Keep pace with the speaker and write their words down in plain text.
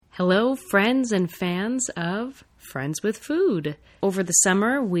Hello, friends and fans of Friends with Food. Over the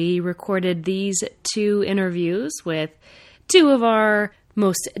summer, we recorded these 2 interviews with 2 of our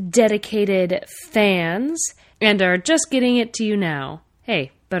most dedicated fans and are just getting it to you now. Hey,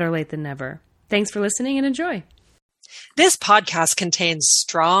 better late than never. Thanks for listening and enjoy. This podcast contains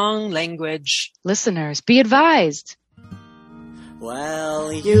strong language. Listeners, be advised.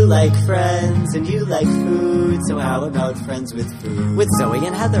 Well, you like Friends and you like food, so how about Friends with Food with Zoe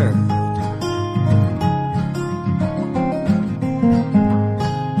and Heather?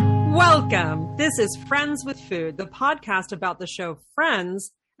 Welcome. This is Friends with Food, the podcast about the show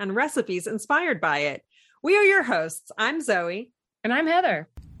Friends and recipes inspired by it. We are your hosts. I'm Zoe. And I'm Heather.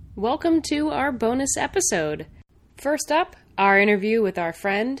 Welcome to our bonus episode. First up, our interview with our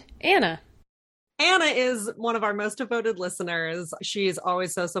friend, Anna. Anna is one of our most devoted listeners. She's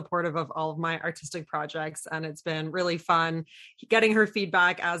always so supportive of all of my artistic projects, and it's been really fun getting her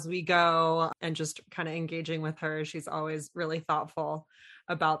feedback as we go and just kind of engaging with her. She's always really thoughtful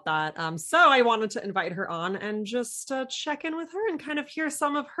about that. So I wanted to invite her on and just check in with her and kind of hear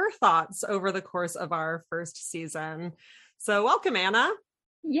some of her thoughts over the course of our first season. So welcome, Anna.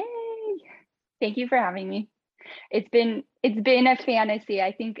 Yay! Thank you for having me. It's been a fantasy.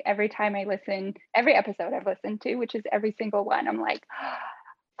 I think every time I listen, every episode I've listened to, which is every single one, I'm like,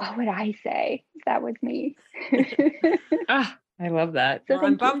 what would I say if that was me? I love that. Well,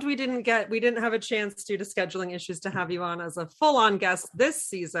 I'm bummed we didn't have a chance due to scheduling issues to have you on as a full-on guest this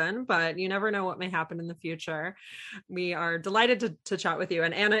season, but you never know what may happen in the future. We are delighted to chat with you.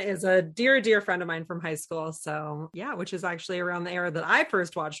 And Anna is a dear, dear friend of mine from high school. So yeah, which is actually around the era that I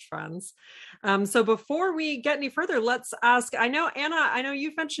first watched Friends. So before we get any further, let's ask, Anna, I know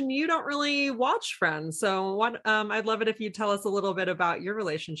you mentioned you don't really watch Friends. So I'd love it if you tell us a little bit about your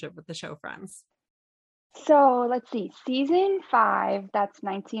relationship with the show Friends. So let's see, season 5, that's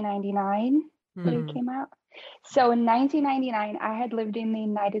 1999 that it came out. So in 1999, I had lived in the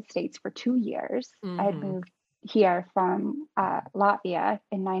United States for 2 years. I had moved here from Latvia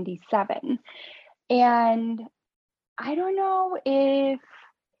in 97. And I don't know if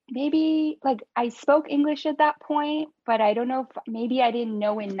maybe I spoke English at that point, but I don't know if maybe I didn't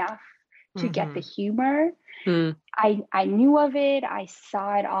know enough to get the humor. I knew of it, I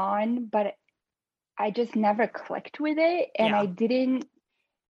saw it on, but I just never clicked with it. And I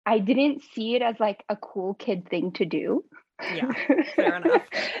didn't see it as like a cool kid thing to do. Yeah, fair enough.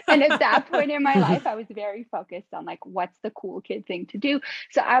 And at that point in my life, I was very focused on like, what's the cool kid thing to do?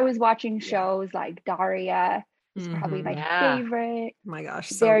 So I was watching shows like Daria is probably my favorite. Oh my gosh.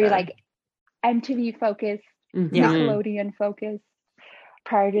 So very good. like MTV focused, Nickelodeon focused.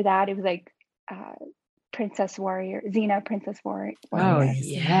 Prior to that, it was like Princess Warrior, Xena Princess Warrior. Oh,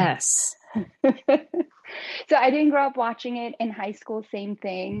 yes. So I didn't grow up watching it in high school. Same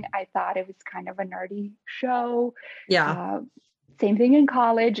thing. I thought it was kind of a nerdy show. Yeah. Same thing in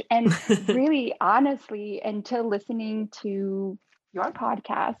college. And really, honestly, until listening to your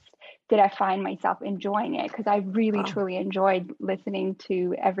podcast, did I find myself enjoying it, because I really, truly enjoyed listening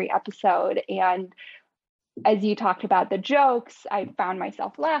to every episode. And as you talked about the jokes, I found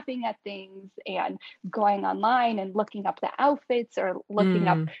myself laughing at things and going online and looking up the outfits or looking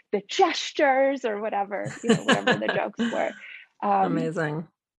up the gestures or whatever, whatever the jokes were. Amazing.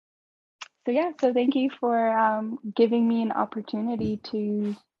 So thank you for giving me an opportunity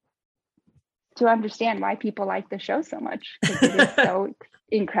to understand why people like the show so much, because it is so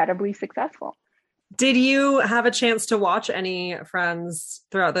incredibly successful. Did you have a chance to watch any Friends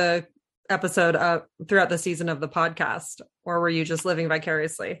throughout the season of the podcast, or were you just living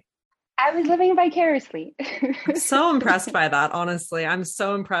vicariously? I was living vicariously. I'm so impressed by that. Honestly, I'm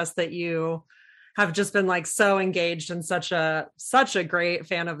so impressed that you have just been like so engaged and such a great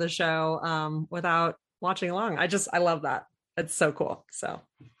fan of the show without watching along. I love that. It's so cool. So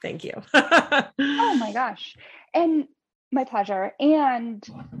thank you. Oh my gosh. And my pleasure. And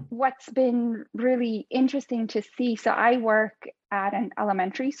what's been really interesting to see, so I work at an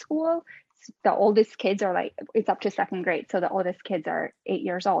elementary school. The oldest kids are it's up to 2nd grade. So the oldest kids are 8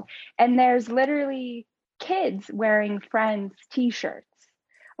 years old. And there's literally kids wearing Friends t-shirts.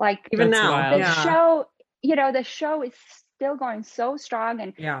 Like even now, the show is still going so strong,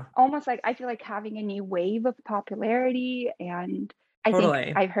 and almost like I feel like having a new wave of popularity. And I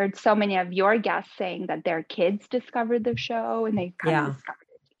think I've heard so many of your guests saying that their kids discovered the show and they kind of discovered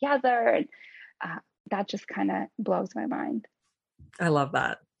it together. And that just kind of blows my mind. I love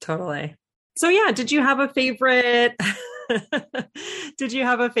that. Totally. So yeah, did you have a favorite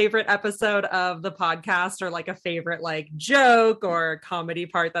episode of the podcast, or like a favorite like joke or comedy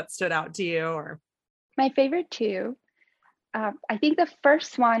part that stood out to you? Or my favorite 2 I think the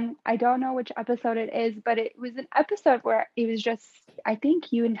first one, I don't know which episode it is, but it was an episode where it was just, I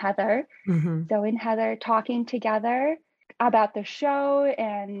think you and Heather, Zoe and Heather talking together about the show.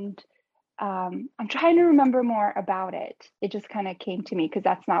 And I'm trying to remember more about it. It just kind of came to me because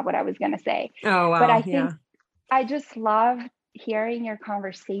that's not what I was going to say. Oh, wow. But I think I just love hearing your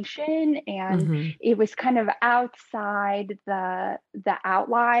conversation, and it was kind of outside the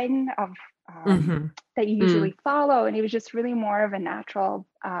outline of that you usually follow, and it was just really more of a natural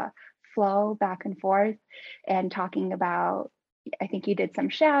flow back and forth, and talking about, I think you did some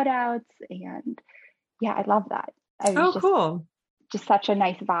shout outs, and yeah, I love that. Cool. Just such a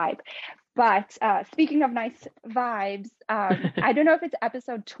nice vibe. But speaking of nice vibes, I don't know if it's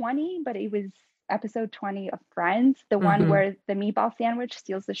episode 20, but it was episode 20 of Friends, the one where the meatball sandwich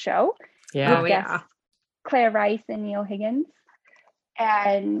steals the show. Yeah. Claire Rice and Neil Higgins.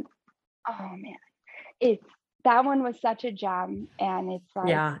 And oh man, that one was such a gem. And it's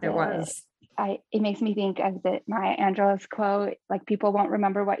like, it was. It makes me think of Maya Angelou's quote, like, people won't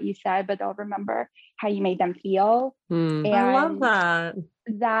remember what you said, but they'll remember how you made them feel. And I love that.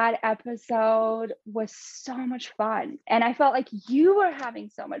 That episode was so much fun. And I felt like you were having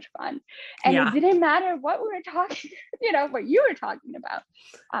so much fun. And it didn't matter what we were talking, what you were talking about.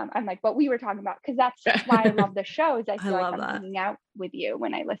 I'm like, what we were talking about, because that's why I love the show, is I feel like I'm hanging out with you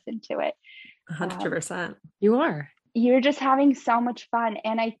when I listen to it. 100%. You are. You're just having so much fun.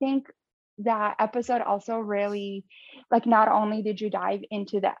 And I think that episode also really, like, not only did you dive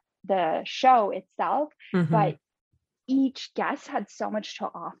into the show itself, but each guest had so much to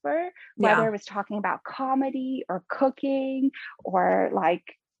offer, whether it was talking about comedy or cooking or, like,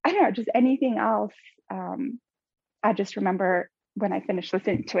 I don't know, just anything else. I just remember when I finished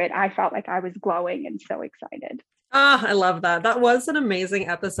listening to it, I felt like I was glowing and so excited. I love that. That was an amazing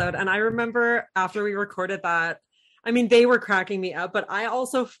episode. And I remember after we recorded that, I mean, they were cracking me up, but I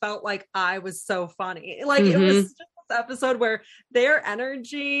also felt like I was so funny. Like, it was just this episode where their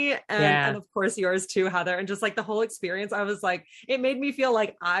energy and of course yours too, Heather, and just like the whole experience, I was like, it made me feel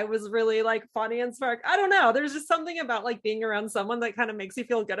like I was really like funny and spark. I don't know. There's just something about like being around someone that kind of makes you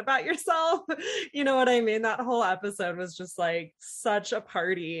feel good about yourself. You know what I mean? That whole episode was just like such a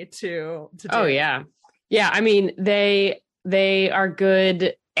party to do. Oh yeah. Yeah. I mean, they are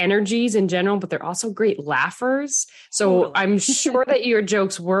good energies in general, but they're also great laughers. So I'm sure that your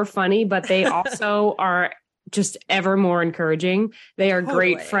jokes were funny, but they also are just ever more encouraging. They are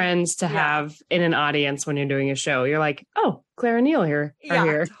great friends to have in an audience when you're doing a show. You're like, oh, Claire and Neil are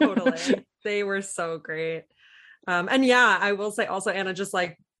here. Totally. They were so great. And yeah, I will say also, Anna, just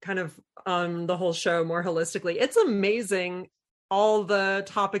like kind of the whole show more holistically, it's amazing all the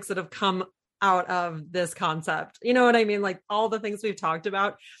topics that have come out of this concept. You know what I mean? Like all the things we've talked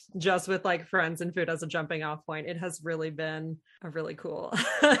about just with like friends and food as a jumping off point. It has really been a really cool,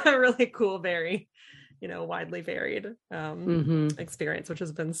 very, widely varied experience, which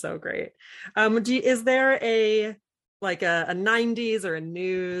has been so great. Is there a 90s or a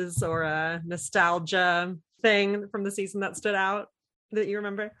news or a nostalgia thing from the season that stood out that you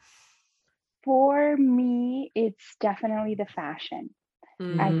remember? For me, it's definitely the fashion.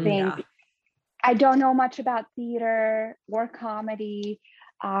 I think I don't know much about theater or comedy.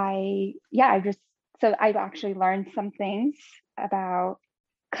 I've actually learned some things about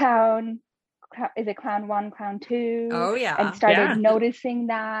clown. Is it clown 1, clown 2? Oh yeah. And started noticing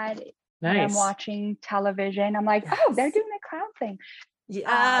that when I'm Nice. watching television. I'm like, oh, they're doing the clown thing.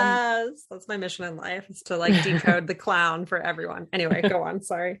 Yes, that's my mission in life, is to like decode the clown for everyone. Anyway, go on.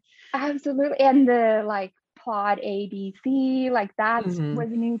 Sorry. Absolutely. And the like plot ABC, like that was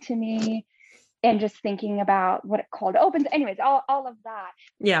new to me. And just thinking about what it called opens. Anyways, all of that.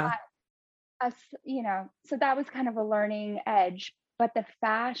 Yeah. So that was kind of a learning edge. But the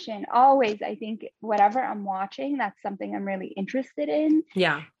fashion, always, I think whatever I'm watching, that's something I'm really interested in.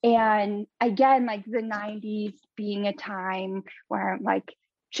 Yeah. And again, like the 90s being a time where I'm like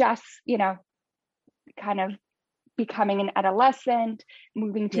just, kind of becoming an adolescent,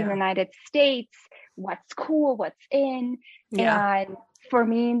 moving to the United States, what's cool, what's in. Yeah. And for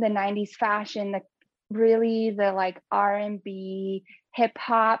me, the 90s fashion, the like R&B, hip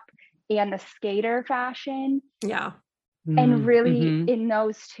hop, and the skater fashion. Yeah. And really in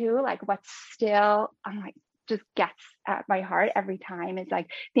those two, like what's still, I'm like, just gets at my heart every time is like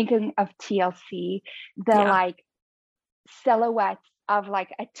thinking of TLC, like silhouettes of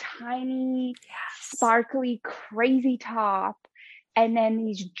like a tiny, sparkly, crazy top, and then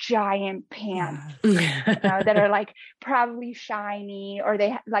these giant pants that are like probably shiny, or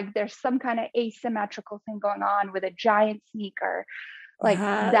there's some kind of asymmetrical thing going on with a giant sneaker. Like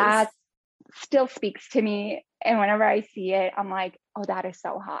still speaks to me. And whenever I see it, I'm like, oh, that is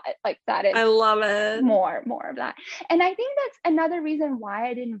so hot. Like that is, I love it. More of that. And I think that's another reason why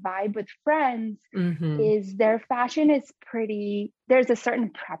I didn't vibe with Friends is their fashion is there's a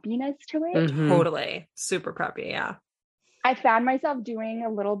certain preppiness to it. Totally. Super preppy. Yeah. I found myself doing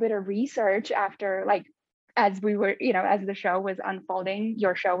a little bit of research after, like, as we were, as the show was unfolding,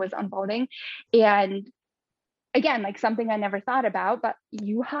 your show was unfolding. And again, like something I never thought about, but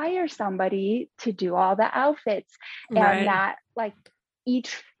you hire somebody to do all the outfits, and that, like,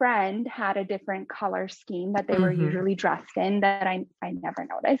 each friend had a different color scheme that they were usually dressed in that I never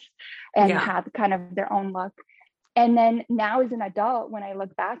noticed, and had kind of their own look. And then now as an adult, when I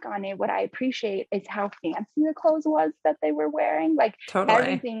look back on it, what I appreciate is how fancy the clothes was that they were wearing. Like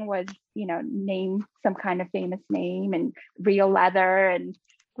everything was, name some kind of famous name and real leather and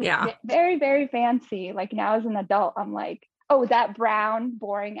very, very fancy. Like now as an adult, I'm like, oh, that brown,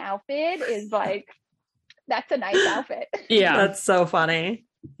 boring outfit is like, that's a nice outfit. Yeah. That's so funny.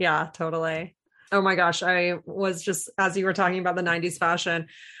 Yeah, totally. Oh my gosh. I was just, as you were talking about the 90s fashion,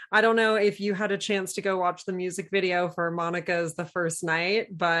 I don't know if you had a chance to go watch the music video for Monica's The First Night,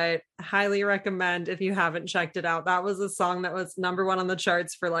 but highly recommend if you haven't checked it out. That was a song that was number one on the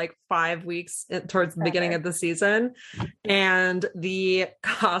charts for like 5 weeks towards the beginning of the season. And the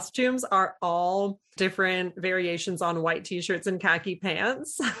costumes are all different variations on white t-shirts and khaki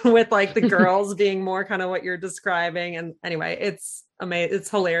pants with like the girls being more kind of what you're describing. And anyway, it's amazing. It's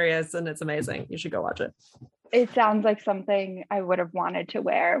hilarious and it's amazing. You should go watch it. It sounds like something I would have wanted to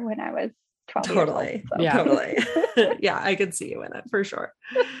wear when I was 12 years old. So. Yeah, totally. Yeah, I could see you in it for sure.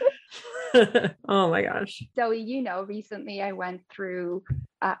 Oh my gosh. So, recently I went through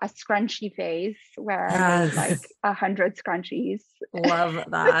a scrunchie phase where I was like 100 scrunchies. Love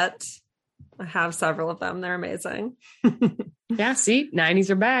that. I have several of them. They're amazing. Yeah, see, 90s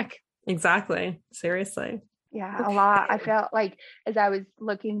are back. Exactly. Seriously. Yeah, a lot. I felt like as I was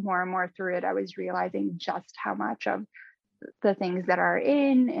looking more and more through it, I was realizing just how much of the things that are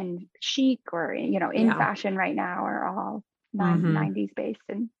in and chic or, in fashion right now are all 90s based.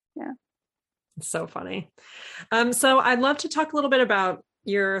 And it's so funny. So I'd love to talk a little bit about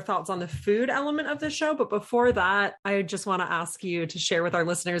your thoughts on the food element of the show. But before that, I just want to ask you to share with our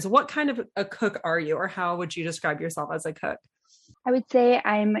listeners, what kind of a cook are you, or how would you describe yourself as a cook? I would say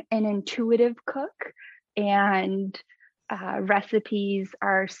I'm an intuitive cook. And recipes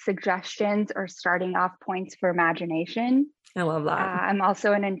are suggestions or starting off points for imagination. I love that. I'm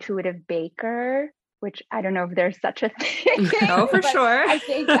also an intuitive baker, which I don't know if there's such a thing. Oh, for sure. I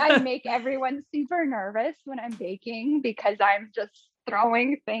think I make everyone super nervous when I'm baking because I'm just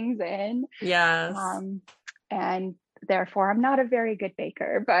throwing things in. Yes. And therefore, I'm not a very good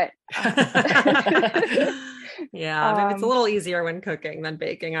baker, but... Yeah, maybe it's a little easier when cooking than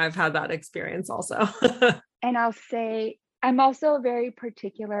baking. I've had that experience also. And I'll say I'm also a very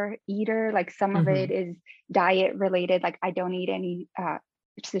particular eater. Like some of it is diet related. Like I don't eat any,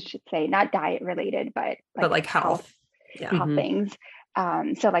 should say not diet related, but like health things.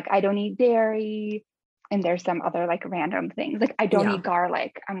 So like I don't eat dairy, and there's some other like random things. Like I don't eat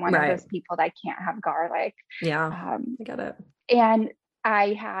garlic. I'm one of those people that can't have garlic. Yeah, I get it. And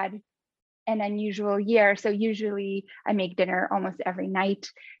I had an unusual year. So usually I make dinner almost every night,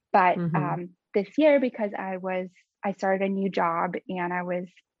 but this year, because I started a new job and I was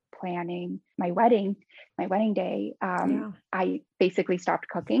planning my wedding day, I basically stopped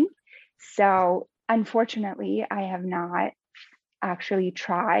cooking. So unfortunately, I have not actually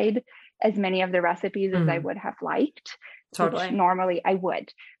tried as many of the recipes as I would have liked. Totally. Which normally I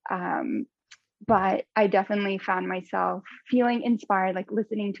would. But I definitely found myself feeling inspired, like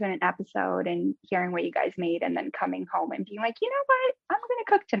listening to an episode and hearing what you guys made and then coming home and being like, you know what, I'm going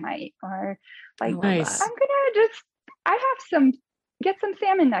to cook tonight. Or like, nice. I'm going to get some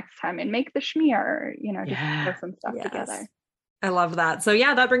salmon next time and make the schmear, just put some stuff together. I love that. So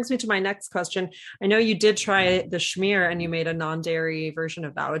that brings me to my next question. I know you did try the schmear and you made a non-dairy version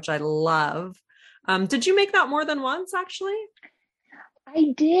of that, which I love. Did you make that more than once actually?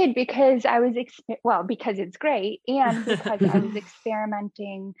 I did because I was, because it's great. And because I was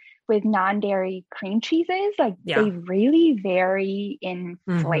experimenting with non-dairy cream cheeses. Like they really vary in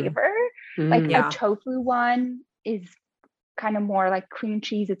flavor. Like a tofu one is kind of more like cream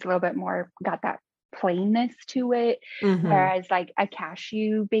cheese. It's a little bit more got that plainness to it. Whereas like a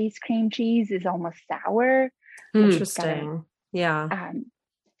cashew based cream cheese is almost sour. Interesting.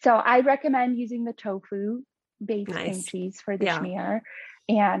 So I recommend using the tofu based cream cheese for the schmear.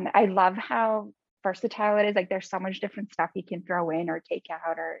 And I love how versatile it is. Like there's so much different stuff you can throw in or take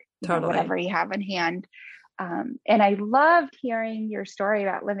out or whatever you have in hand. And I loved hearing your story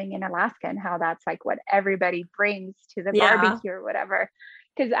about living in Alaska and how that's like what everybody brings to the barbecue or whatever.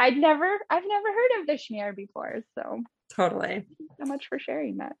 Because I've never heard of the schmear before. So totally. Thank you so much for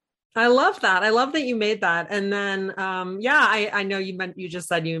sharing that. I love that. I love that you made that. And then, I know you just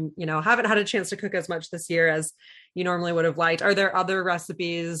said you haven't had a chance to cook as much this year as you normally would have liked. Are there other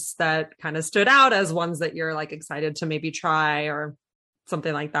recipes that kind of stood out as ones that you're like excited to maybe try or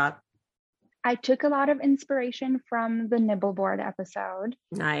something like that? I took a lot of inspiration from the nibble board episode.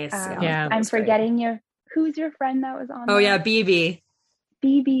 Nice. I'm forgetting who's your friend that was on Oh there? yeah, BB.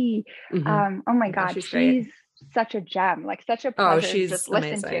 BB. Mm-hmm. Oh my God, she's such a gem, like such a pleasure. She's just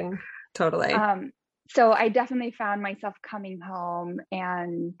amazing. Listen to. Totally. So I definitely found myself coming home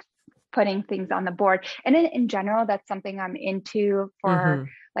and putting things on the board. And in general, that's something I'm into for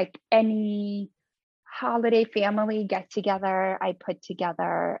like any holiday family get together. I put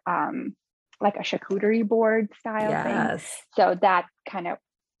together like a charcuterie board style thing. So that kind of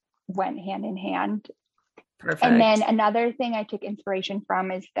went hand in hand. Perfect. And then another thing I took inspiration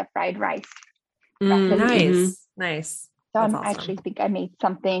from is the fried rice. Nice. So I actually think I made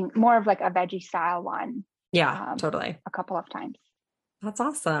something more of like a veggie style one. Yeah, totally. A couple of times. That's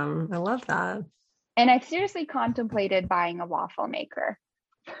awesome. I love that. And I've seriously contemplated buying a waffle maker.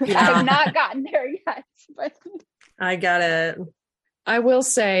 I have not gotten there yet, but I get it. I will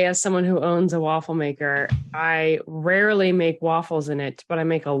say, as someone who owns a waffle maker, I rarely make waffles in it, but I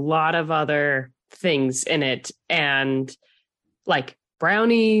make a lot of other things in it, and like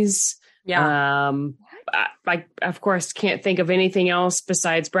brownies. Yeah. I of course can't think of anything else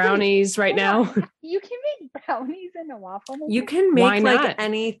besides brownies right now. You can make brownies in a waffle maker. You can make like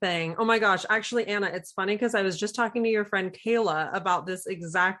anything. Oh my gosh. Actually, Anna, it's funny because I was just talking to your friend Kayla about this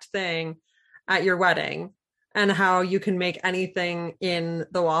exact thing at your wedding and how you can make anything in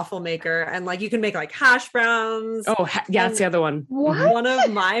the waffle maker. And like, you can make like hash browns. Oh, yeah, that's the other one. What? One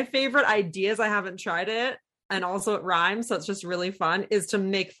of my favorite ideas, I haven't tried it, and also it rhymes, so it's just really fun, is to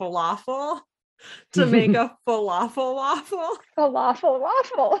make falafel. To make a falafel waffle. Falafel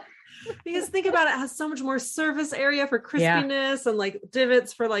waffle. Because think about it, has so much more surface area for crispiness and like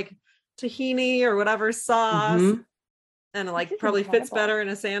divots for like tahini or whatever sauce. And it like probably fits better in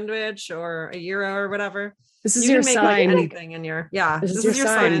a sandwich or a gyro or whatever. This is your sign. Like anything in your this is your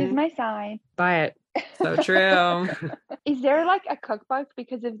sign. This is my sign. Buy it. So true. Is there like a cookbook?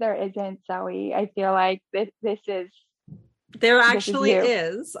 Because if there isn't, Zoe, I feel like this is. There actually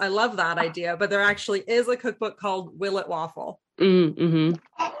is. I love that idea, but there actually is a cookbook called Will It Waffle. Mm-hmm.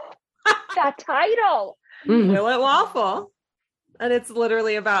 That title. Will It Waffle. And it's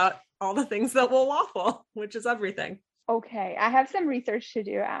literally about all the things that will waffle, which is everything. Okay. I have some research to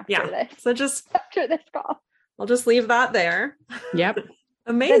do after this. So just after this call. I'll just leave that there. Yep.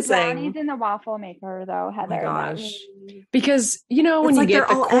 Amazing. The brownies in the waffle maker though, Heather. Oh my gosh. Because when you get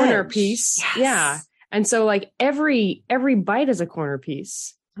the corner piece. Yes. Yeah. And so like every bite is a corner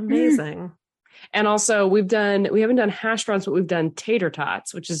piece. Amazing. And also we haven't done hash browns, but we've done tater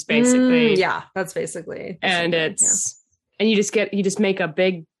tots, which is basically that's basically. And it's and you just make a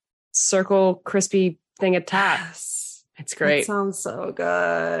big circle crispy thing of tots. Yes. It's great. That sounds so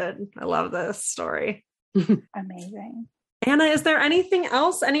good. I love this story. Amazing. Anna, is there anything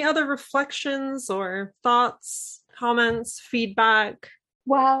else? Any other reflections or thoughts, comments, feedback?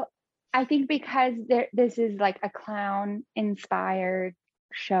 Well, I think because this is like a clown inspired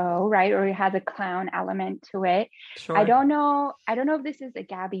show, right? Or it has a clown element to it. Sure. I don't know if this is a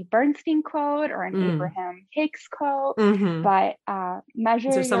Gabby Bernstein quote or an Abraham Hicks quote, but measure.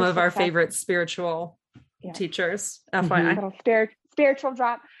 These are some of our favorite spiritual teachers. FYI. Little spiritual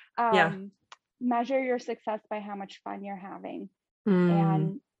drop. Measure your success by how much fun you're having.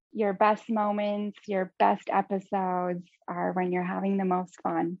 And your best moments, your best episodes are when you're having the most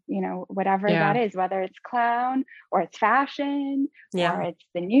fun, whatever that is, whether it's clown or it's fashion or it's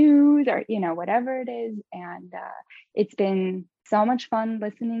the news or, whatever it is. And it's been so much fun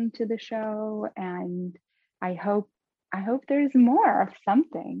listening to the show. And I hope there's more of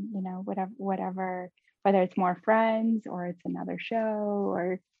something, whatever, whether it's more friends or it's another show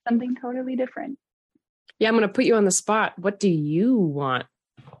or something totally different. Yeah, I'm going to put you on the spot. What do you want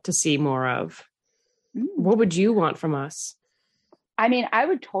to see more of? What would you want from us? I mean, I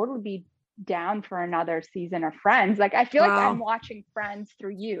would totally be down for another season of Friends. Like, I feel like I'm watching Friends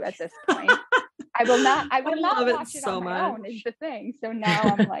through you at this point. I will not watch it on my own is the thing. So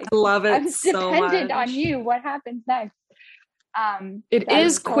now I'm like, I love it. I'm dependent on you. What happens next? It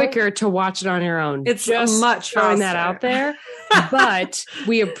is quicker to watch it on your own. It's just much throwing faster. that out there, but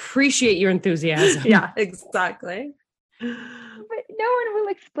we appreciate your enthusiasm. Yeah, exactly. But no one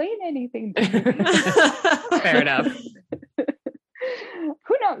will explain anything to me. Fair enough.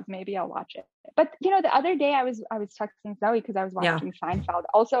 Who knows? Maybe I'll watch it. But the other day I was texting Zoe because I was watching Seinfeld,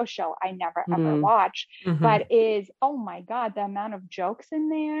 also a show I never ever watched, but oh my God, the amount of jokes in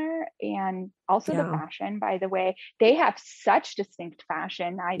there, and also the fashion. By the way, they have such distinct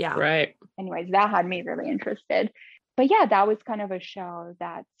fashion. Right. Anyways, that had me really interested. But yeah, that was kind of a show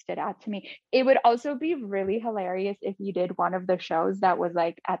that stood out to me. It would also be really hilarious if you did one of the shows that was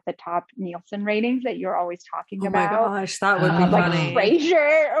like at the top Nielsen ratings that you're always talking about. Oh my gosh, that would be like funny.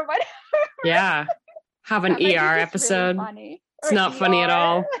 Frasier or whatever. Yeah. Have an ER episode. Really it's not funny at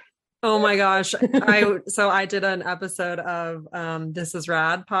all. Oh my gosh. I did an episode of This Is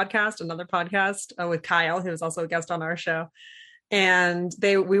Rad podcast, another podcast with Kyle, who was also a guest on our show. And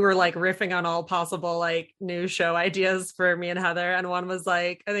we were like riffing on all possible like new show ideas for me and Heather. And one was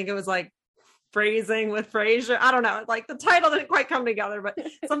like, I think it was like phrasing with Frasier. I don't know. Like the title didn't quite come together, but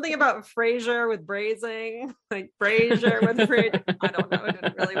something about Frasier with braising, like Frasier with Frasier. I don't know. It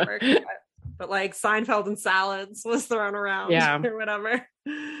didn't really work. But like Seinfeld and salads was thrown around or whatever.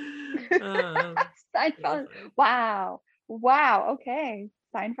 Seinfeld. Wow. Okay.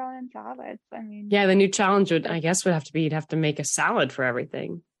 Seinfeld and salads. I mean, yeah, the new challenge would have to be you'd have to make a salad for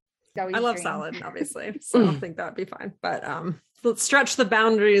everything. I love salad, obviously, so I think that'd be fine. But let's stretch the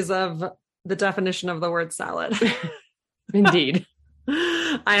boundaries of the definition of the word salad. Indeed.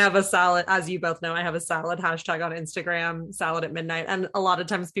 I have a salad, as you both know, I have a salad hashtag on Instagram, salad at midnight. And a lot of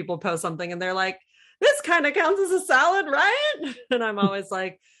times people post something and they're like, this kind of counts as a salad, right? And I'm always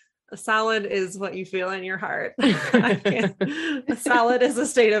like, a salad is what you feel in your heart. A salad is a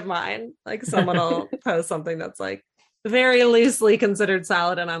state of mind. Like someone will post something that's like very loosely considered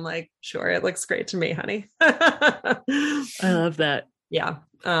salad. And I'm like, sure, it looks great to me, honey. I love that. Yeah.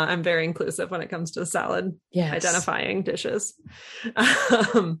 I'm very inclusive when it comes to salad identifying dishes.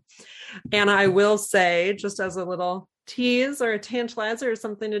 And I will say, just as a little tease or a tantalizer or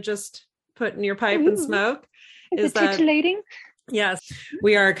something to just put in your pipe and smoke, is that titillating? Yes,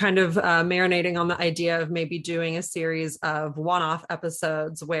 we are kind of marinating on the idea of maybe doing a series of one-off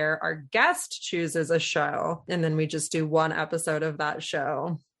episodes where our guest chooses a show and then we just do one episode of that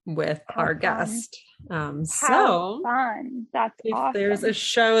show with our guest. So fun. That's if awesome. There's a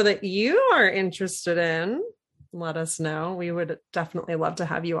show that you are interested in, let us know. We would definitely love to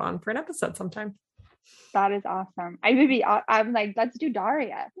have you on for an episode sometime. That is awesome. I'm like, let's do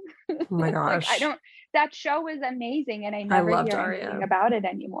Daria. Oh my gosh. That show was amazing and I never hear anything about it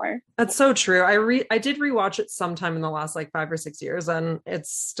anymore. That's so true. I did rewatch it sometime in the last like 5 or 6 years and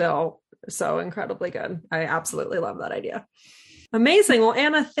it's still so incredibly good. I absolutely love that idea. Amazing. Well,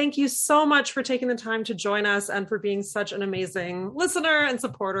 Anna, thank you so much for taking the time to join us and for being such an amazing listener and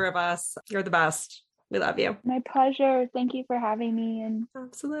supporter of us. You're the best. We love you. My pleasure. Thank you for having me. And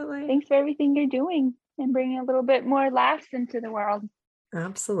absolutely. Thanks for everything you're doing and bringing a little bit more laughs into the world.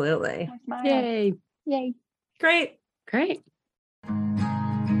 Absolutely. Yay. Yay. Great.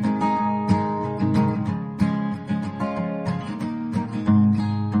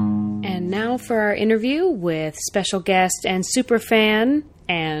 And now for our interview with special guest and super fan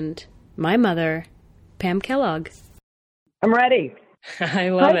and my mother, Pam Kellogg. I'm ready. I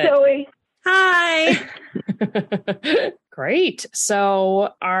love it. Hi, Zoe. Hi. Great.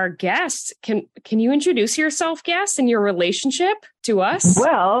 So our guest, can you introduce yourself, guest, and your relationship to us?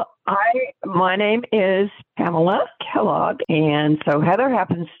 Well, my name is Pamela Kellogg, and so Heather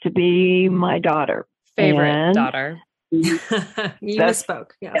happens to be my daughter. Favorite daughter. You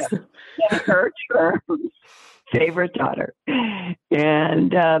misspoke. Yes. Her term. Favorite daughter.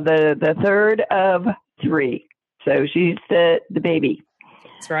 And the third of 3. So she's the baby.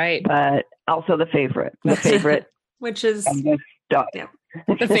 That's right. But also the favorite. The favorite. Which is daughter. Yeah.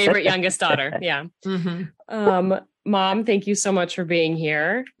 The favorite youngest daughter. Yeah. Mm-hmm. Mom, thank you so much for being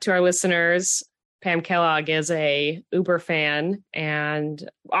here. To our listeners, Pam Kellogg is a Uber fan, and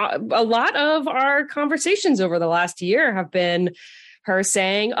a lot of our conversations over the last year have been her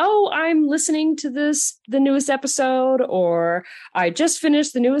saying, "Oh, I'm listening to the newest episode," or "I just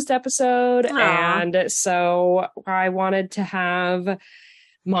finished the newest episode." Aww. And so I wanted to have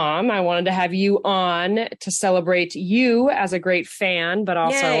you on to celebrate you as a great fan, but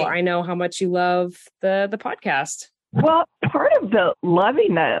also Yay. I know how much you love the podcast. Well, part of the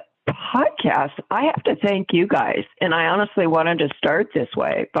loving the podcast, I have to thank you guys. And I honestly wanted to start this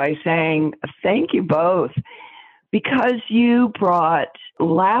way by saying thank you both, because you brought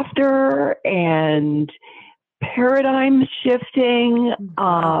laughter and paradigm shifting,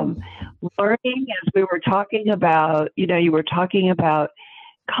 learning, as we were talking about, you were talking about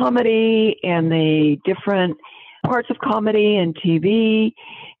comedy and the different parts of comedy and TV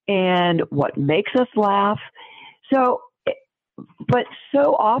and what makes us laugh. So, but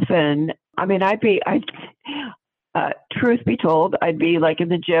so often, I mean, truth be told, I'd be like in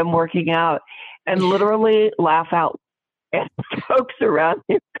the gym working out and literally laugh out. And folks around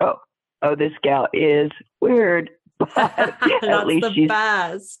me go, "Oh, this gal is weird." But at least the she's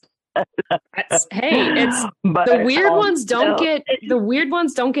best. It's but the weird ones don't no, get the weird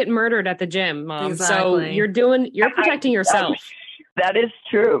ones don't get murdered at the gym, Mom. So Exactly. you're protecting yourself. That is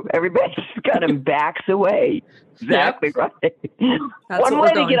true. Everybody's kind of backs away. Exactly right. That's One what way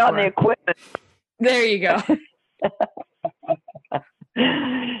we're to get going on for. the equipment. There you go.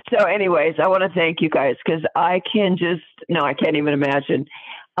 So anyways, I want to thank you guys because I can't even imagine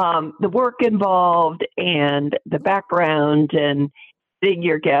the work involved and the background and seeing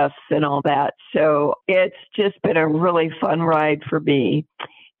your guests and all that. So it's just been a really fun ride for me.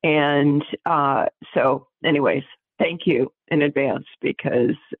 And so anyways, thank you in advance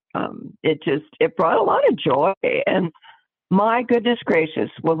because it brought a lot of joy. And my goodness gracious,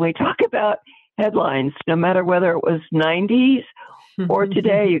 when we talk about headlines, no matter whether it was 90s or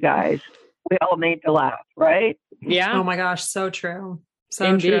today, you guys, we all need to laugh, right? Yeah. Oh my gosh, so true. So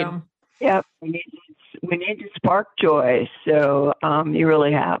Indeed. true. Yeah, we need to spark joy. So you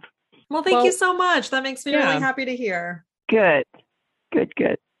really have. Well, thank you so much. That makes me Yeah. really happy to hear. Good.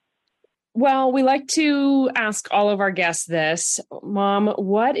 Well, we like to ask all of our guests this. Mom,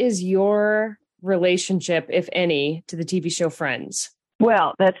 what is your relationship, if any, to the TV show Friends?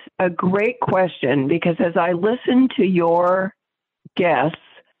 Well, that's a great question because as I listened to your guests,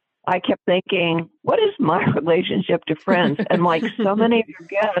 I kept thinking, what is my relationship to Friends? And like so many of your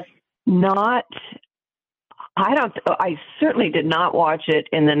guests, I certainly did not watch it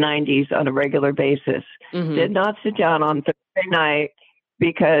in the 90s on a regular basis. Mhm. Did not sit down on Thursday night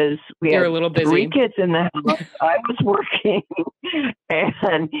because we You're had a little busy. 3 kids in the house. I was working.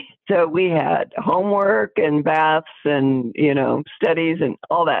 And so we had homework and baths and, studies and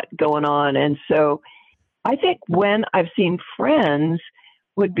all that going on. And so I think when I've seen Friends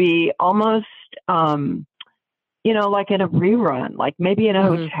would be almost, like in a rerun, like maybe in a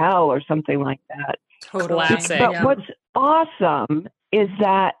hotel or something like that. Totally. Classic. But what's awesome is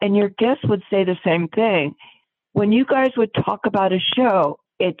that, and your guests would say the same thing, when you guys would talk about a show,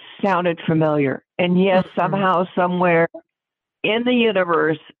 it sounded familiar. And yes, somehow, somewhere in the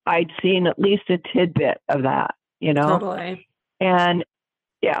universe, I'd seen at least a tidbit of that, Totally. And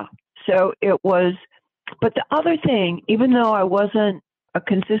yeah, so it was, but the other thing, even though I wasn't a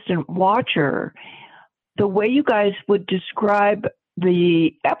consistent watcher, the way you guys would describe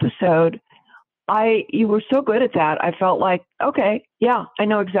the episode, you were so good at that. I felt like, okay, yeah, I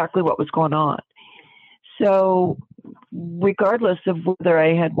know exactly what was going on. So regardless of whether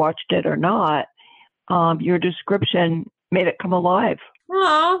I had watched it or not, your description made it come alive.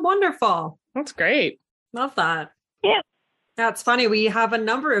 Oh, wonderful. That's great. Love that. Yeah. That's funny. We have a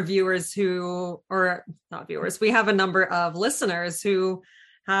number of we have a number of listeners who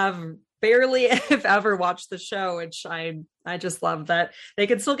have barely, if ever, watched the show, which I just love that they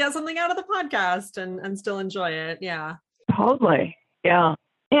could still get something out of the podcast and still enjoy it. Yeah. Totally. Yeah.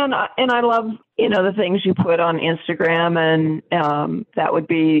 And I love, the things you put on Instagram and that would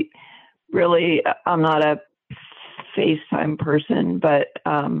be really, I'm not a FaceTime person, but,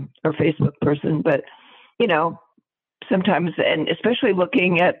 or Facebook person, but, sometimes, and especially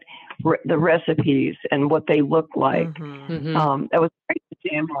looking at the recipes and what they look like. That was great to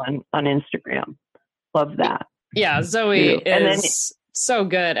see them on Instagram. Love that. Yeah, Zoe And then- is so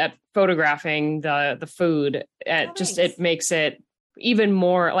good at photographing the food. It makes it even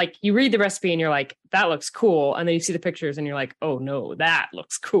more like you read the recipe and you're like, that looks cool. And then you see the pictures and you're like, oh no, that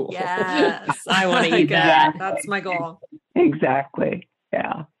looks cool. Yes. I want to eat that. That's my goal. Exactly.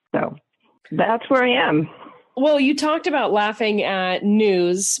 Yeah. So that's where I am. Well, you talked about laughing at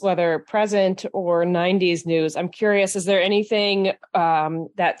news, whether present or 90s news. I'm curious, is there anything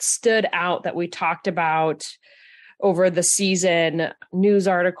that stood out that we talked about over the season, news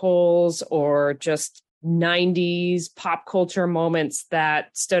articles or just 90s pop culture moments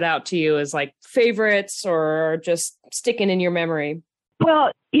that stood out to you as like favorites or just sticking in your memory?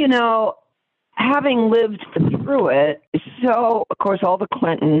 Well, having lived through it, so of course all the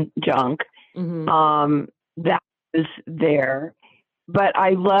Clinton junk, that was there, but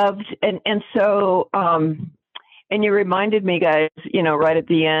I loved, and so, and you reminded me, guys, right at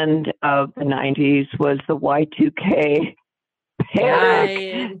the end of the 90s was the Y2K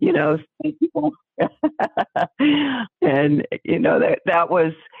panic, and, that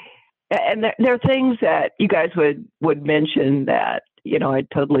was, and there are things that you guys would mention that, I'd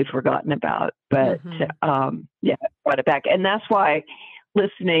totally forgotten about. But yeah, I brought it back. And that's why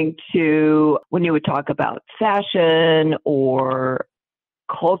listening to when you would talk about fashion or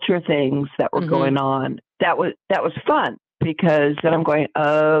culture things that were going on, that was fun, because then I'm going,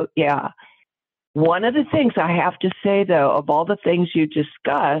 oh yeah. One of the things I have to say, though, of all the things you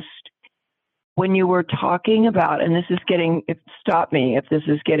discussed, when you were talking about, and this is stop me if this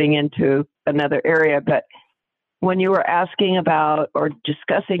is getting into another area, but when you were asking about or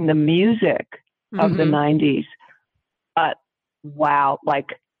discussing the music of the 90s, wow,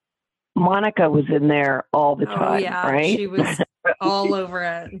 like Monica was in there all the time, right? She was all over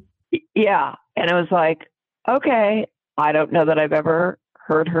it. Yeah. And it was like, okay, I don't know that I've ever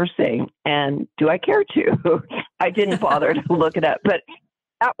heard her sing, and do I care to? I didn't bother to look it up, but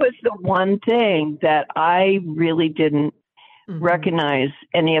that was the one thing that I really didn't recognize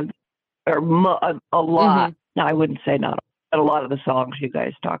any of, or a lot. Now, I wouldn't say not, but a lot of the songs you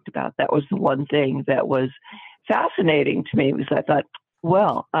guys talked about, that was the one thing that was fascinating to me, because I thought,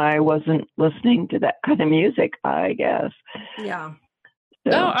 well, I wasn't listening to that kind of music, I guess. Yeah.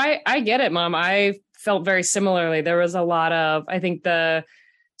 So. No, I get it, Mom. I felt very similarly. There was a lot of, I think, the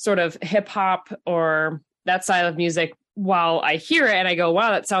sort of hip hop or that side of music, while I hear it and I go,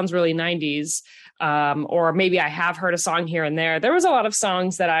 wow, that sounds really 90s. Or maybe I have heard a song here and there. There was a lot of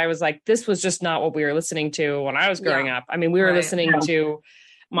songs that I was like, this was just not what we were listening to when I was growing up. I mean, we were listening to,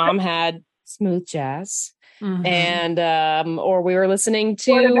 Mom had smooth jazz, and or we were listening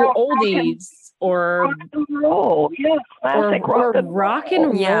to oldies or rock and roll. Yes, classic or rock and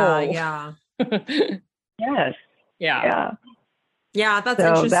roll. Yeah. Yes. Yeah. Yeah, that's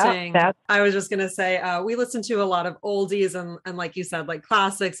so interesting. I was just going to say, we listen to a lot of oldies and like you said, like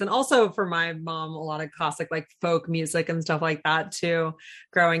classics, and also for my mom, a lot of classic, like folk music and stuff like that too,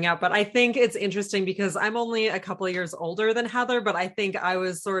 growing up. But I think it's interesting because I'm only a couple of years older than Heather, but I think I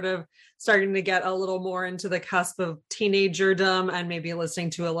was sort of starting to get a little more into the cusp of teenagerdom and maybe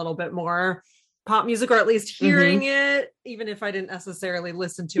listening to a little bit more pop music, or at least hearing it, even if I didn't necessarily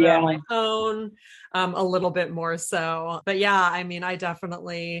listen to it on my own, a little bit more so. But yeah, I mean,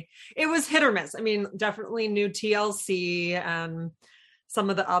 it was hit or miss. I mean, definitely knew TLC and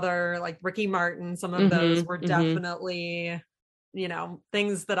some of the other, like Ricky Martin, some of those were definitely,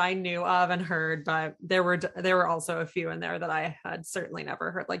 things that I knew of and heard, but there were also a few in there that I had certainly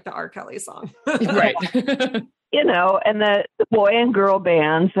never heard, like the R. Kelly song. Right. And the boy and girl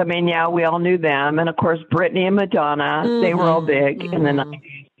bands, I mean, yeah, we all knew them. And of course, Britney and Madonna, they were all big in the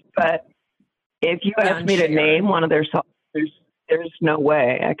 90s. But if you asked me to name one of their songs, there's no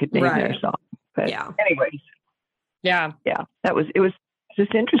way I could name their song. But anyways. Yeah. Yeah. It was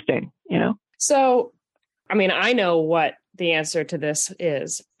just interesting, So, I mean, I know what the answer to this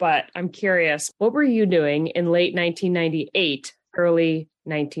is, but I'm curious, what were you doing in late 1998, early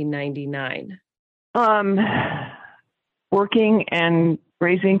 1999? Working and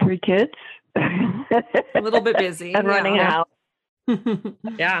raising 3 kids. A little bit busy. And running a house.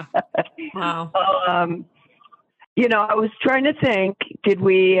 Yeah. Wow. I was trying to think, did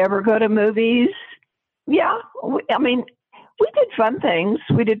we ever go to movies? Yeah. We did fun things.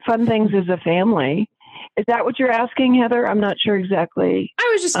 We did fun things as a family. Is that what you're asking, Heather? I'm not sure exactly. I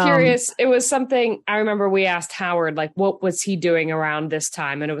was just curious. It was something I remember we asked Howard, like, what was he doing around this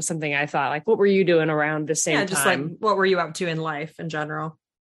time? And it was something I thought, like, what were you doing around the same time? Just like, what were you up to in life in general?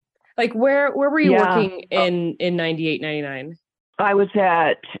 Like, where were you working in 98, 99? I was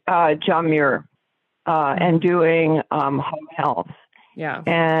at John Muir and doing home health. Yeah.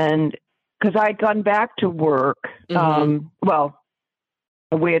 And because I'd gone back to work, we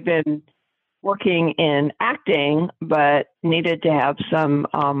had been working in acting, but needed to have some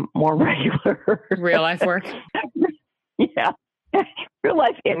more regular real life work. Yeah, real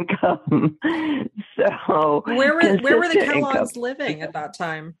life income. So where were the Kellogg's living at that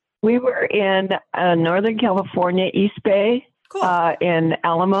time? We were in Northern California, East Bay, in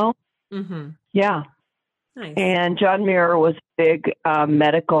Alamo. Yeah. Nice. And John Muir was big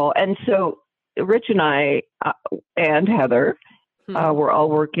medical. And so Rich and I and Heather were all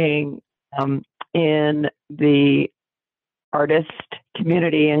working in the artist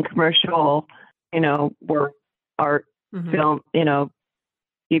community and commercial, work, art, film,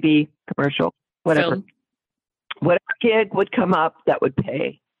 TV, commercial, whatever. Film. Whatever gig would come up that would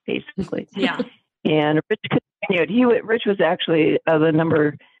pay, basically. Yeah. And Rich continued. Rich was actually the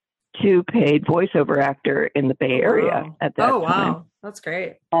number 2 paid voiceover actor in the Bay Area at that time. Oh, wow. That's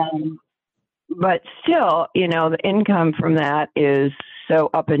great. But still, the income from that is so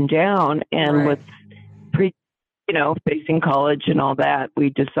up and down. And with facing college and all that, we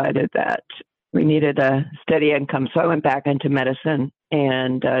decided that we needed a steady income. So I went back into medicine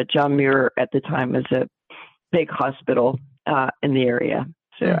And John Muir at the time was a big hospital in the area.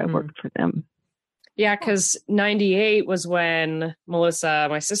 So I worked for them. Yeah, because 98 was when Melissa,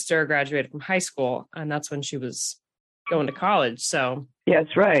 my sister, graduated from high school, and that's when she was going to college. So yeah,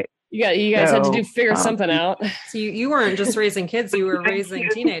 that's right. You guys had to figure something out. So you weren't just raising kids; you were raising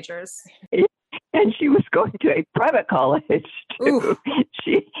teenagers. And she was going to a private college too. Ooh.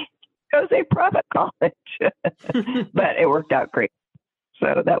 She goes a private college, but it worked out great.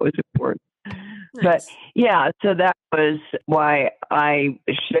 So that was important. Nice. But yeah, so that was why I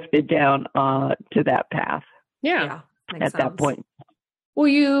shifted down to that path. Yeah. At that point. Well,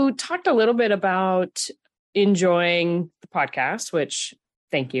 you talked a little bit about enjoying the podcast, which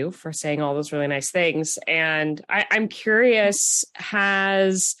thank you for saying all those really nice things. And I'm curious,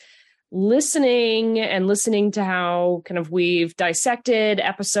 has listening to how kind of we've dissected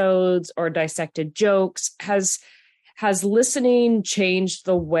episodes or dissected jokes, has listening changed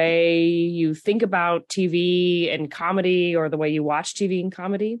the way you think about TV and comedy, or the way you watch TV and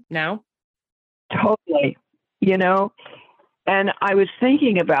comedy now? Totally. And I was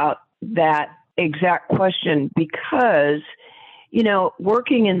thinking about that exact question because,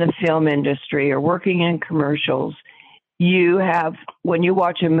 working in the film industry or working in commercials, when you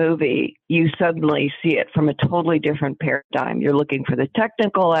watch a movie, you suddenly see it from a totally different paradigm. You're looking for the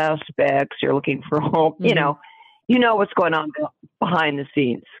technical aspects. You're looking for, you know what's going on behind the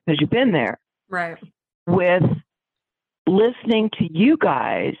scenes because you've been there. Right. With listening to you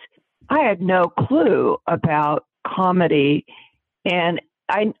guys, I had no clue about comedy, and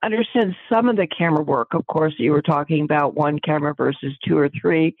I understand some of the camera work. Of course, you were talking about one camera versus two or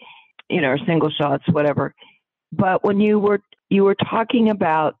three, or single shots, whatever. But when you were talking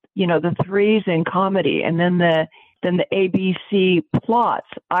about, the threes in comedy, and then the ABC plots,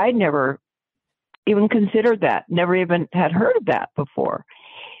 I never even considered that, never even had heard of that before.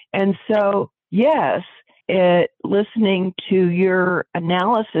 And so, yes, listening to your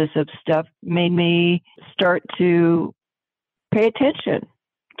analysis of stuff made me start to pay attention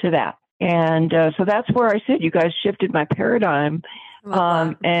to that. And so that's where I said you guys shifted my paradigm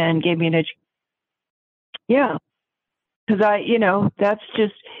and gave me an education. Yeah, because that's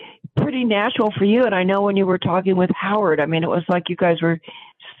just pretty natural for you. And I know when you were talking with Howard, it was like you guys were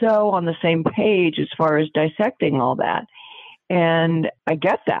so on the same page as far as dissecting all that. And I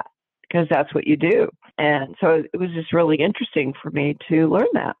get that because that's what you do. And so it was just really interesting for me to learn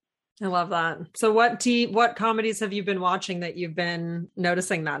that. I love that. So what comedies have you been watching that you've been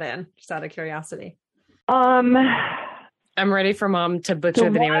noticing that in, just out of curiosity? I'm ready for Mom to butcher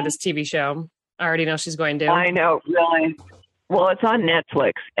the name of this TV show. I already know she's going to. I know, really. Well, it's on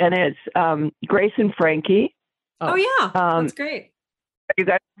Netflix, and it's Grace and Frankie. Oh yeah, that's great. Are you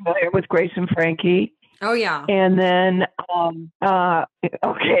guys familiar with Grace and Frankie? Oh yeah. And then,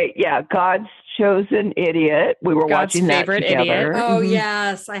 God's Chosen Idiot. We were God's watching that Favorite together. Idiot. Oh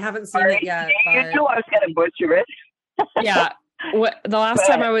yes, I haven't seen it yet. You knew I was going to butcher it. Yeah. The last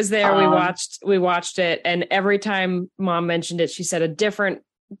time I was there, we watched it, and every time Mom mentioned it, she said a different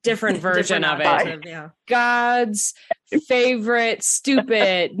version of it. Yeah. God's favorite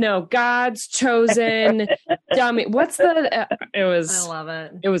stupid. No, God's chosen dummy. What's the? It was. I love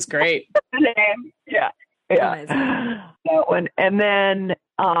it. It was great. Yeah. Amazing. That one, and then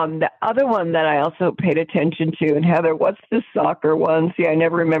the other one that I also paid attention to, and Heather, what's the soccer one? See, I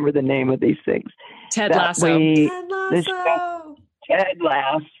never remember the name of these things. Ted Lasso. Ted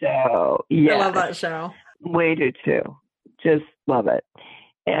Lasso. Yeah, I love that show. We do too. Just love it.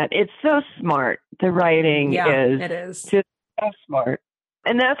 And it's so smart. The writing is just so smart.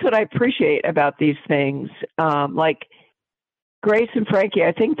 And that's what I appreciate about these things. Like Grace and Frankie,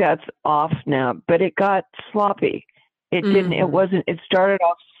 I think that's off now, but it got sloppy. It didn't, it wasn't, it started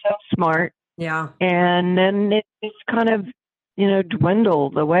off so smart. Yeah. And then it just kind of,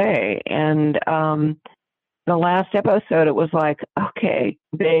 dwindled away. And the last episode, it was like, okay,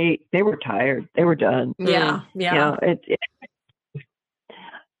 they were tired. They were done. Yeah. Yeah.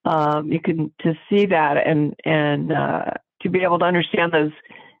 You can to see that and to be able to understand those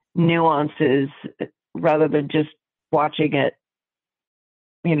nuances rather than just watching it,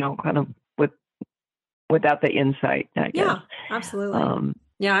 kind of without the insight, I guess. Yeah, absolutely.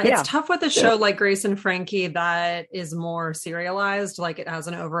 It's tough with a show like Grace and Frankie that is more serialized, like it has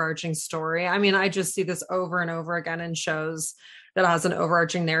an overarching story. I just see this over and over again in shows that has an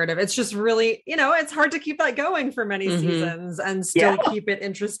overarching narrative. It's just really, it's hard to keep that going for many seasons and still keep it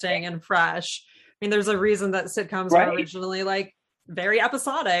interesting and fresh. There's a reason that sitcoms are originally like very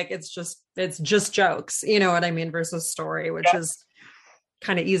episodic. It's just jokes, you know what I mean? Versus story, which is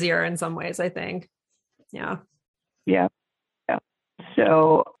kind of easier in some ways, I think. Yeah. Yeah. Yeah.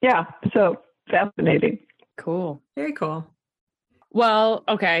 So, yeah, so fascinating. Cool. Very cool. Well,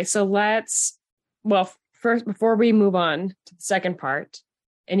 okay. So first, before we move on to the second part,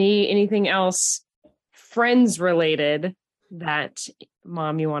 anything else Friends related that,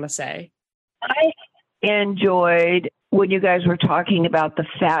 Mom, you want to say? I enjoyed when you guys were talking about the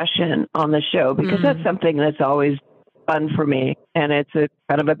fashion on the show, because that's something that's always fun for me. And it's a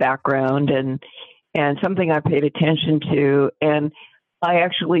kind of a background and something I paid attention to. And I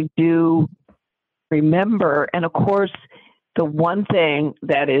actually do remember, and of course, the one thing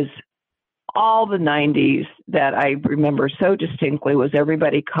that is all the 90s that I remember so distinctly was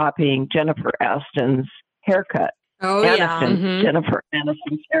everybody copying Jennifer Aniston's haircut. Oh, Jennifer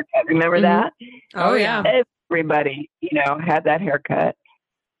Aniston's haircut. Remember that? Oh, yeah. Everybody, had that haircut.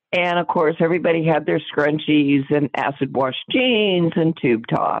 And of course, everybody had their scrunchies and acid wash jeans and tube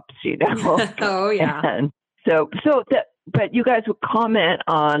tops, Oh, yeah. And but you guys would comment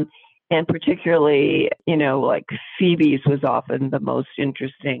on, and particularly, like Phoebe's was often the most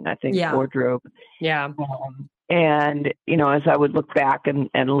interesting, I think, wardrobe. Yeah. And, as I would look back and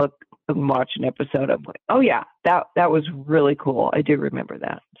look and watch an episode, I'm like, oh, yeah, that was really cool. I do remember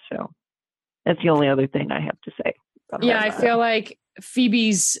that. So that's the only other thing I have to say. Yeah, I feel like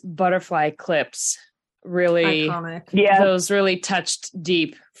Phoebe's butterfly clips really, iconic. Those really touched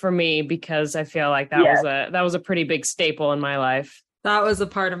deep for me, because I feel like that was a pretty big staple in my life. That was a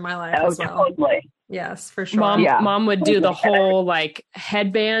part of my life as well. Totally. Yes, for sure. Mom would do the whole like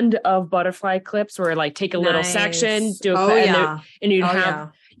headband of butterfly clips, where like take a little section, do and you'd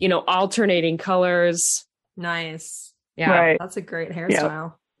have alternating colors. Nice. Yeah, right. That's a great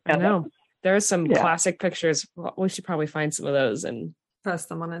hairstyle. I know. There's some classic pictures. We should probably find some of those and post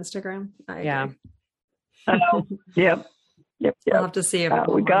them on Instagram. Yep. I'll have to see if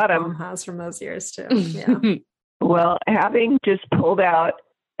we got them has from those years too. Yeah. Well, having just pulled out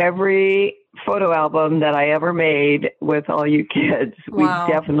every photo album that I ever made with all you kids, we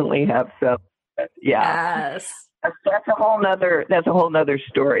definitely have some. Yeah. Yes. That's a whole nother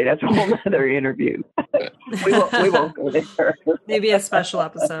story. That's a whole nother interview. we won't go there. Maybe a special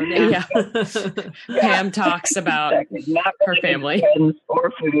episode. Yeah. Pam talks about her family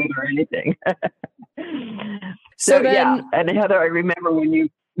or food or anything. So then, and Heather, I remember when you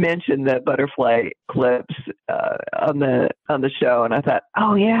mentioned the butterfly clips on the show, and I thought,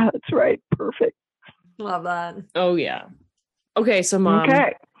 oh yeah, that's right, perfect. Love that. Oh yeah. Okay, so Mom,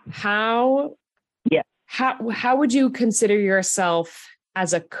 how would you consider yourself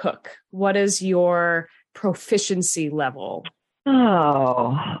as a cook? What is your proficiency level?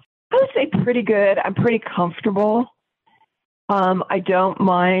 Oh, I would say pretty good. I'm pretty comfortable. I don't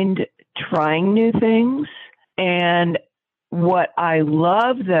mind trying new things. And what I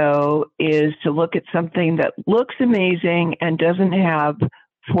love, though, is to look at something that looks amazing and doesn't have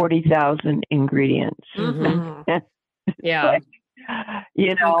 40,000 ingredients. Mm-hmm. Yeah.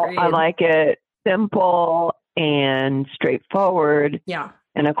 Agreed. I like it simple and straightforward. Yeah.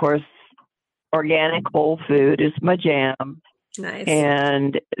 And of course, organic whole food is my jam. Nice.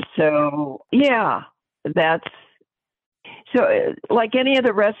 And so, so like any of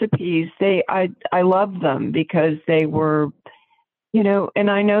the recipes, I love them because they were, and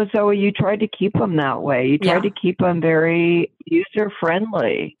I know, Zoe, you tried to keep them that way. You tried to keep them very user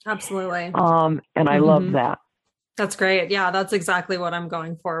friendly. Absolutely. And I love that. That's great. Yeah, that's exactly what I'm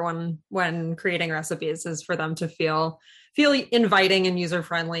going for when creating recipes, is for them to feel inviting and user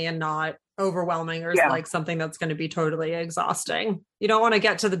friendly and not overwhelming or like something that's going to be totally exhausting. You don't want to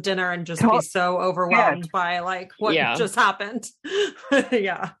get to the dinner and just be so overwhelmed by like what just happened.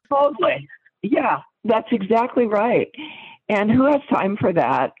 Yeah. Totally. Yeah, that's exactly right. And who has time for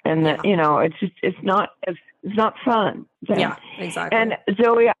that? And it's not fun. Yeah, exactly. And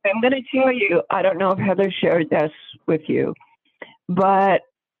Zoe, I'm going to tell you, I don't know if Heather shared this with you, but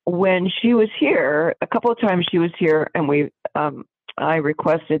when she was here, a couple of times she was here, and I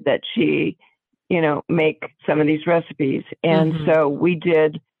requested that she, make some of these recipes. And so we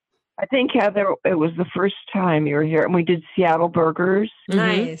did, I think, Heather, it was the first time you were here, and we did Seattle burgers.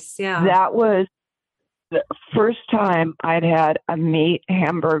 Nice. Yeah. That was the first time I'd had a meat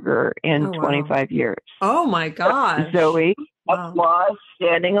hamburger in 25 years. Oh my gosh. Zoe, applause,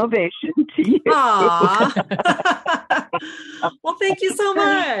 standing ovation to you. Well, thank you so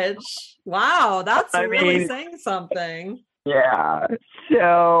much. Wow, that's really saying something. Yeah.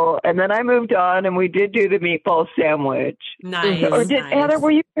 So, and then I moved on, and we did do the meatball sandwich. Nice. Heather,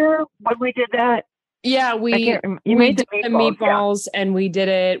 were you here when we did that? Yeah, we made did the meatballs, and we did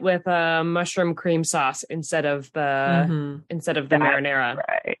it with a mushroom cream sauce instead of the marinara.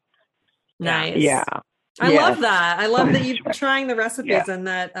 Right. Nice. Yeah. I Yes. love that. I love that you're Right. trying the recipes Yeah. and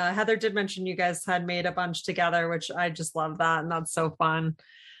that Heather did mention you guys had made a bunch together, which I just love that. And that's so fun.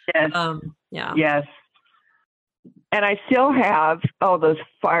 Yes. Yeah. Yes. And I still have those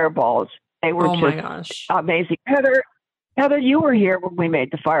fireballs. They were Oh my just gosh. amazing. Heather, you were here when we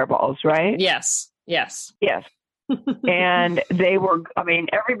made the fireballs, right? Yes. Yes. Yes. And they were,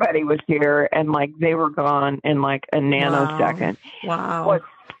 everybody was here and like they were gone in like a nanosecond. Wow. What's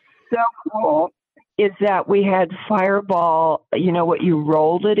so cool is that we had fireball, you know what you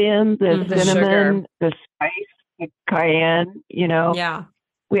rolled it in, the The cinnamon, the spice, the cayenne, Yeah.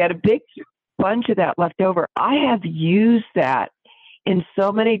 we had a big bunch of that left over. I have used that in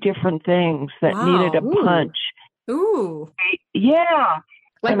so many different things that Wow. needed a Ooh. punch. Ooh. Yeah.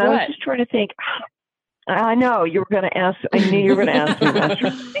 Like and I was what? just trying to think. I know you were going to ask. I knew you were going to ask me. I was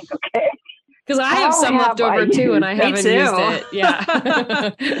trying to think, okay. Because I have How some have left over I too, and I Me haven't too. used it.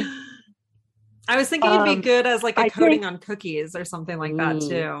 Yeah. I was thinking it'd be good as like a I coating think- on cookies or something like that Ooh.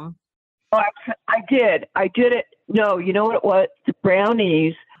 too. Oh, I did it. No, you know what it was? The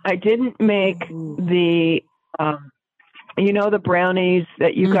brownies. I didn't make the, the brownies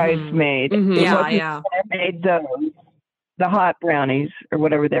that you guys Mhm. made. Mhm. It Yeah, wasn't yeah. I made those, the hot brownies or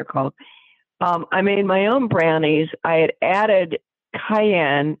whatever they're called. I made my own brownies. I had added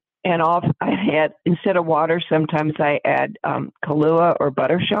cayenne and I had, instead of water, sometimes I add Kahlua or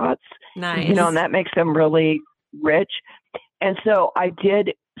butter shots, Nice. and that makes them really rich. And so I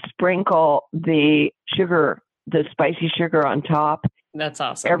did sprinkle the sugar, the spicy sugar on top. That's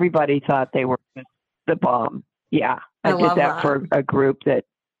awesome. Everybody thought they were the bomb. Yeah. I I love did that. that for a group that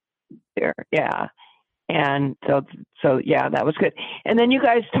there. Yeah. And so yeah, that was good. And then you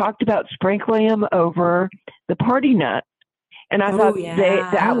guys talked about sprinkling them over the party nut. And I Oh, thought yeah.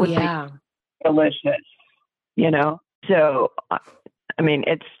 that would yeah. be delicious, So,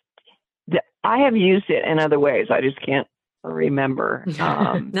 I have used it in other ways. I just can't remember. No,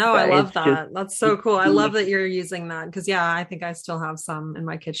 I but love it's that. just- That's so cool. I love that you're using that because, I think I still have some in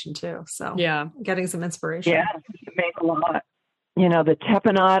my kitchen too. So, Yeah. getting some inspiration. Yeah, you make a lot. The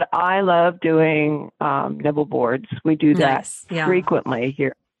tapenade, I love doing nibble boards. We do that Nice. Yeah. frequently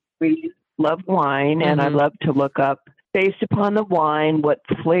here. We love wine, and I Mhm. love to look up, based upon the wine, what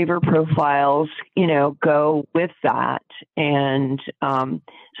flavor profiles, go with that. And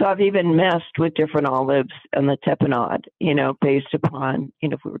so I've even messed with different olives and the tapenade, based upon,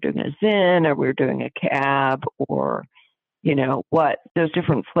 if we were doing a Zin or we were doing a Cab or, what those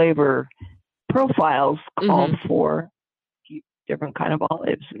different flavor profiles call for different kind of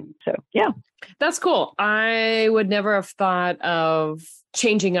olives. And so, yeah. That's cool. I would never have thought of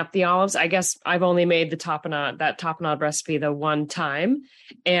changing up the olives. I guess I've only made that tapenade recipe the one time.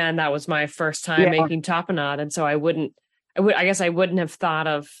 And that was my first time making tapenade. And so I guess I wouldn't have thought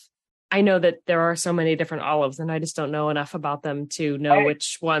of, I know that there are so many different olives and I just don't know enough about them to know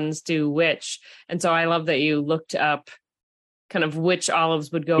which ones do which. And so I love that you looked up kind of which olives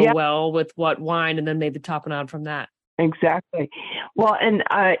would go well with what wine and then made the tapenade from that. Exactly. Well, and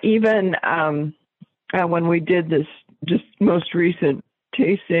even when we did this just most recent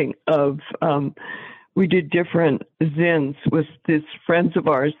tasting of, we did different Zins with these friends of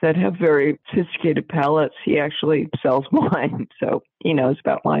ours that have very sophisticated palates. He actually sells wine, so he knows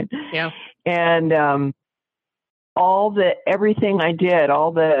about wine. Yeah. And everything I did,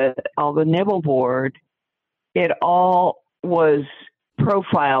 all the nibble board, it all was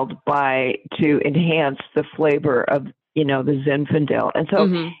profiled to enhance the flavor of the Zinfandel. And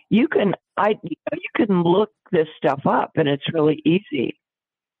so you can look this stuff up and it's really easy.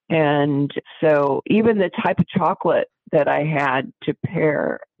 And so even the type of chocolate that I had to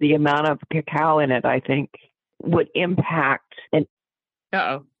pair, the amount of cacao in it, I think would impact. And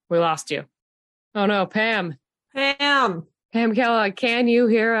Uh-oh, we lost you. Oh no, Pam Kellogg, can you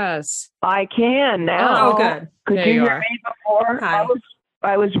hear us? I can now. Oh, good. Could There you you hear are. me before? Hi.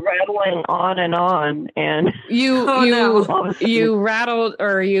 I was rattling on and You rattled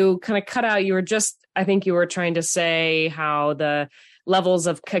or you kind of cut out. I think you were trying to say how the levels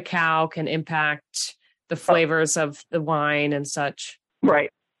of cacao can impact the flavors of the wine and such.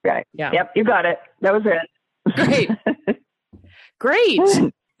 Right. Yeah. Yep, you got it. That was it. Great.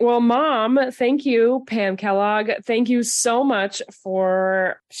 Well, Mom, thank you, Pam Kellogg. Thank you so much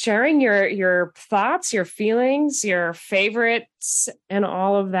for sharing your thoughts, your feelings, your favorites, and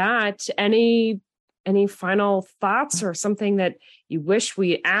all of that. Any final thoughts or something that you wish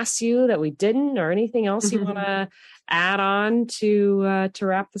we asked you that we didn't, or anything else you want to add on to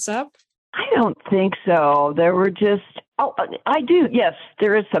wrap this up? I don't think so. There were just, I do. Yes,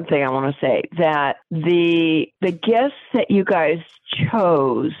 there is something I want to say, that the guests that you guys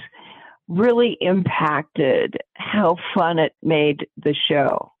chose really impacted how fun it made the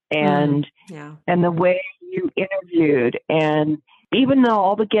show and the way you interviewed. And even though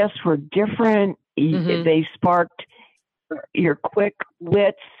all the guests were different, they sparked your quick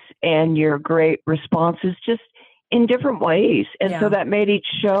wits and your great responses just in different ways. And so that made each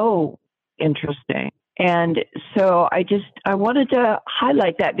show interesting. And so I wanted to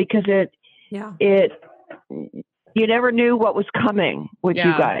highlight that because it you never knew what was coming with you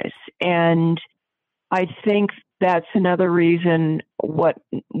guys. And I think that's another reason what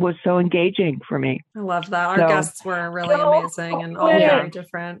was so engaging for me. I love that. Our guests were really amazing and all very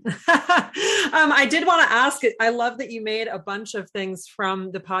different. I did want to ask, I love that you made a bunch of things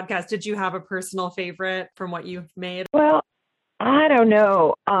from the podcast. Did you have a personal favorite from what you've made? Well, I don't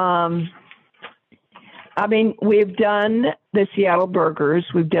know. I mean, we've done the Seattle burgers.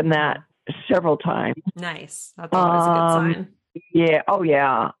 We've done that several times. Nice. That's always a good sign. Yeah. Oh,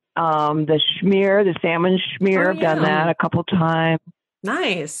 yeah. The schmear, the salmon schmear, I've done that a couple times.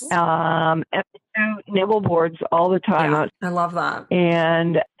 Nice. And nibble boards all the time. Yeah, I love that.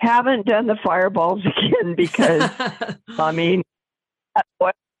 And haven't done the fireballs again because, I mean,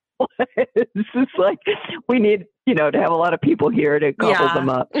 it's just like we need, to have a lot of people here to gobble them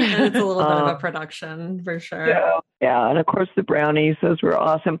up. And it's a little bit of a production for sure. Yeah. And of course the brownies, those were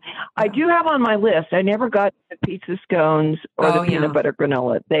awesome. I do have on my list, I never got the pizza scones or the peanut butter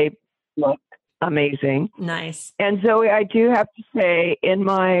granola. They look amazing. Nice. And Zoe, I do have to say in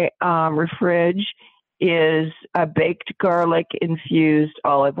my fridge is a baked garlic infused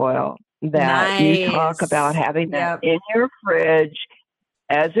olive oil that you talk about having that in your fridge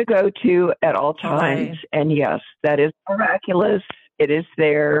as a go-to at all times. Right. And yes, that is miraculous. It is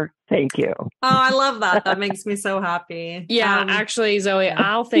there. Thank you. Oh, I love that. That makes me so happy. Yeah, actually, Zoe,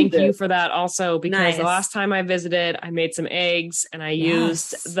 I'll thank you for that also because the last time I visited, I made some eggs and I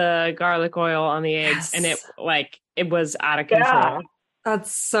used the garlic oil on the eggs and it was out of control.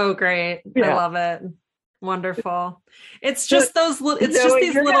 That's so great. I love it. Wonderful. It's just those little,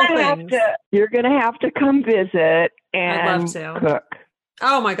 these little things. You're going to have to come visit and I'd love to cook.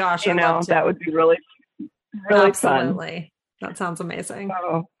 Oh my gosh. I'd love to. That would be really, really Absolutely. Fun. That sounds amazing.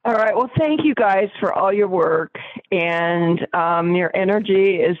 Oh, all right. Well, thank you guys for all your work and your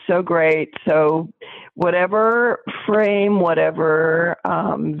energy is so great. So whatever frame, whatever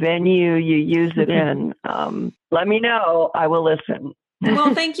venue you use it in, let me know. I will listen.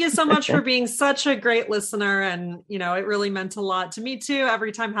 Well, thank you so much for being such a great listener. And, it really meant a lot to me too.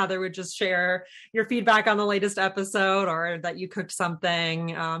 Every time Heather would just share your feedback on the latest episode or that you cooked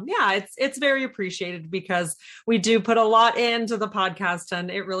something. It's very appreciated because we do put a lot into the podcast and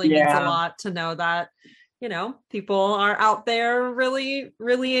it really means a lot to know that, people are out there really,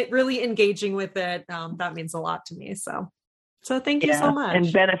 really, really engaging with it. That means a lot to me. So thank you so much.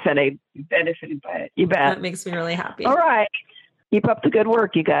 And benefiting by it. You bet. That makes me really happy. All right. Keep up the good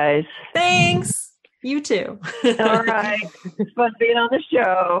work, you guys. Thanks. You too. All right. It's fun being on the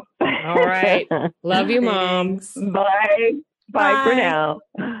show. All right. Love you, Mom. Bye. Bye for now.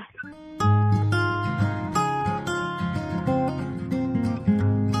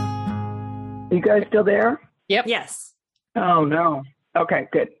 You guys still there? Yep. Yes. Oh, no. Okay,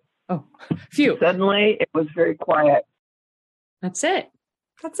 good. Oh, phew. Suddenly, it was very quiet. That's it.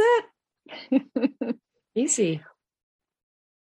 Easy.